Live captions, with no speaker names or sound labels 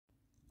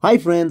Hi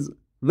friends,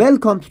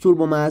 welcome to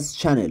Turbo Maths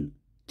channel.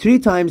 3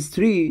 times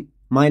 3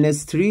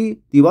 minus 3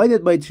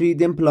 divided by 3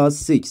 then plus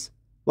 6.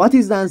 What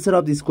is the answer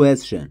of this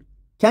question?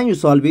 Can you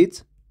solve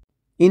it?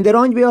 In the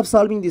wrong way of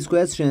solving this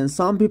question,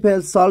 some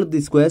people solve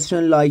this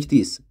question like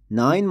this.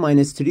 9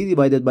 minus 3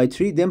 divided by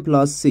 3 then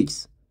plus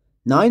 6.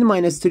 9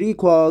 minus 3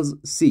 equals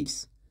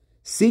 6.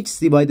 6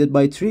 divided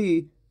by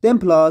 3 then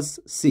plus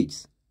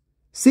 6.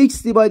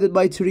 6 divided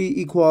by 3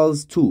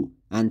 equals 2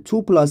 and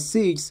 2 plus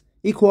 6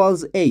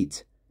 equals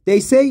 8. They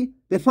say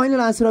the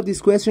final answer of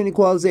this question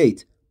equals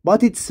 8,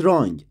 but it's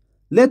wrong.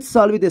 Let's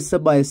solve it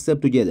step by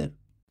step together.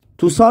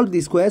 To solve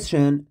this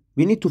question,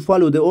 we need to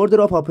follow the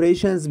order of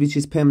operations, which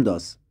is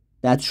PEMDAS,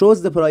 that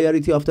shows the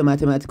priority of the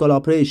mathematical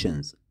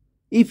operations.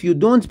 If you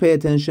don't pay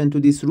attention to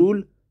this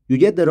rule, you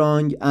get the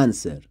wrong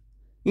answer.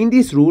 In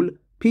this rule,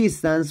 P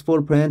stands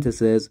for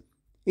parentheses,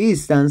 E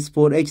stands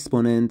for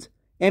exponent,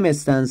 M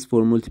stands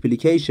for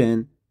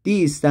multiplication,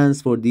 D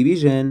stands for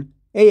division,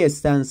 A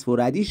stands for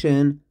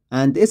addition,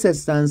 and S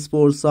stands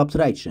for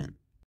subtraction.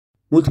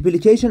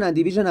 Multiplication and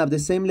division have the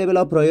same level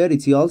of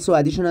priority. Also,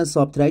 addition and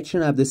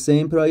subtraction have the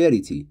same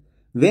priority.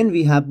 When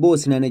we have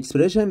both in an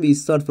expression, we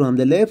start from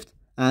the left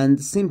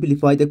and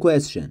simplify the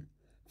question.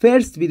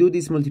 First, we do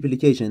this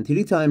multiplication.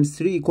 3 times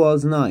 3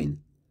 equals 9.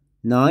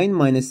 9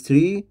 minus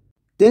 3,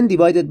 then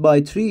divided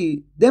by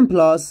 3, then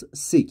plus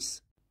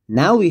 6.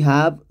 Now we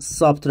have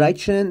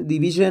subtraction,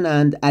 division,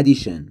 and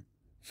addition.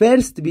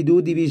 First, we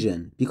do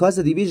division, because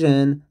the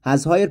division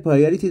has higher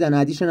priority than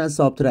addition and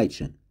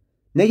subtraction.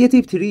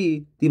 Negative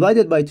 3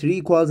 divided by 3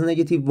 equals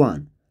negative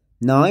 1.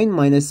 9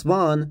 minus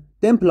 1,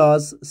 then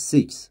plus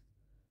 6.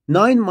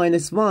 9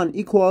 minus 1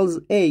 equals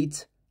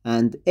 8,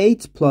 and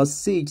 8 plus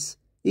 6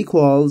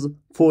 equals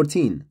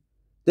 14.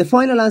 The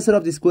final answer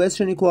of this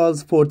question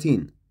equals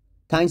 14.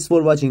 Thanks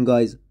for watching,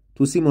 guys.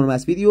 To see more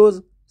math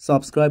videos,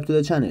 subscribe to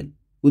the channel.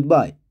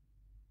 Goodbye.